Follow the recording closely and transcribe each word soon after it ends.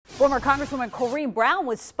Former Congresswoman Corrine Brown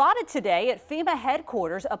was spotted today at FEMA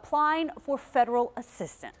headquarters applying for federal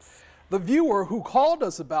assistance. The viewer who called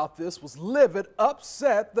us about this was livid,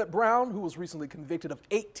 upset that Brown, who was recently convicted of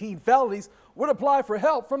 18 felonies, would apply for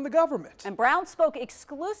help from the government. And Brown spoke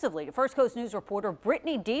exclusively to First Coast News reporter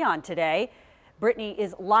Brittany Dion today. Brittany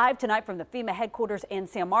is live tonight from the FEMA headquarters in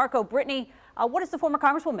San Marco. Brittany, what does the former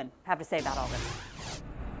Congresswoman have to say about all this?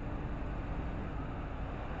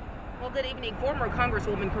 Well, good evening. Former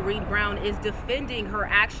Congresswoman Corrine Brown is defending her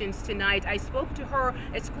actions tonight. I spoke to her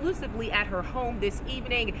exclusively at her home this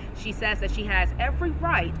evening. She says that she has every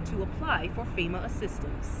right to apply for FEMA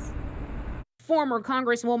assistance. Former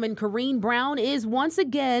Congresswoman Corrine Brown is once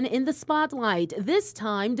again in the spotlight, this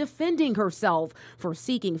time defending herself for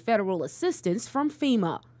seeking federal assistance from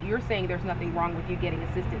FEMA. You're saying there's nothing wrong with you getting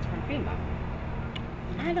assistance from FEMA?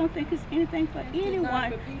 I don't think it's anything for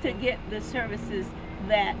anyone to get the services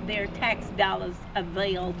that their tax dollars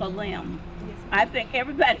avail for them. I think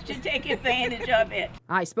everybody should take advantage of it.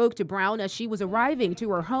 I spoke to Brown as she was arriving to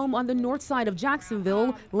her home on the north side of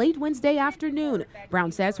Jacksonville late Wednesday afternoon.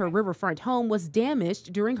 Brown says her riverfront home was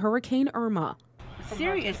damaged during Hurricane Irma.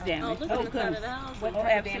 Serious damage.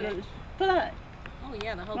 Absolutely. Flood. Oh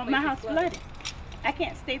yeah, the whole place my house flooded. I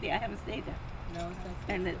can't stay there. I haven't stayed there. No,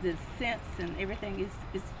 and the sense and everything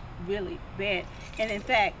is really bad. And in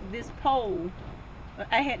fact, this pole,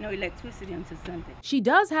 I had no electricity until Sunday. She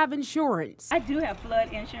does have insurance. I do have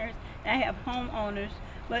flood insurance. I have homeowners,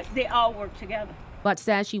 but they all work together. But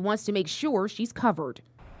says she wants to make sure she's covered.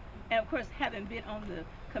 And of course, having been on the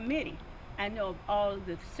committee, I know of all of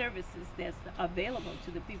the services that's available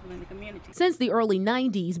to the people in the community. Since the early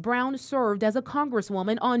 90s, Brown served as a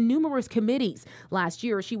congresswoman on numerous committees. Last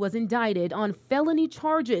year, she was indicted on felony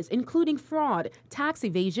charges, including fraud, tax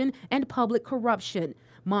evasion, and public corruption.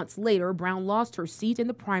 Months later, Brown lost her seat in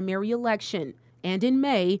the primary election. And in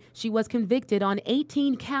May, she was convicted on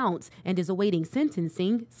 18 counts and is awaiting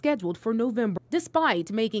sentencing scheduled for November.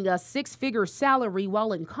 Despite making a six-figure salary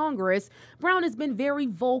while in Congress, Brown has been very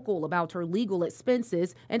vocal about her legal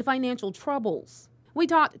expenses and financial troubles. We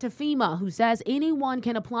talked to FEMA, who says anyone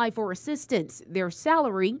can apply for assistance. Their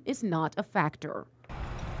salary is not a factor.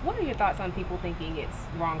 What are your thoughts on people thinking it's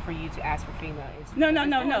wrong for you to ask for FEMA? No.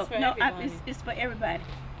 It's for everybody.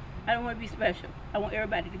 I don't want to be special. I want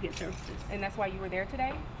everybody to get services. And that's why you were there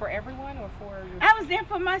today? For everyone or for your... I was there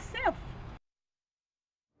for myself.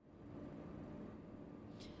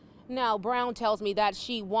 Now, Brown tells me that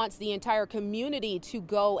she wants the entire community to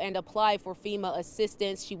go and apply for FEMA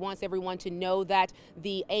assistance. She wants everyone to know that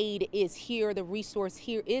the aid is here, the resource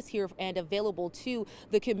here is here and available to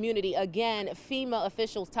the community. Again, FEMA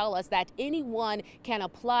officials tell us that anyone can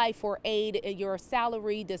apply for aid. Your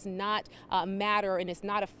salary does not matter and it's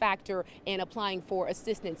not a factor in applying for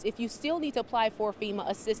assistance. If you still need to apply for FEMA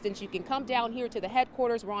assistance, you can come down here to the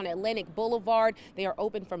headquarters. We're on Atlantic Boulevard. They are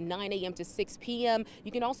open from 9 a.m. to 6 p.m.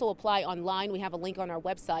 You can also apply online. We have a link on our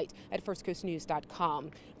website at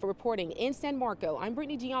firstcoastnews.com. For reporting in San Marco, I'm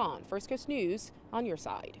Brittany Dion, First Coast News on your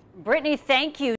side. Brittany, thank you.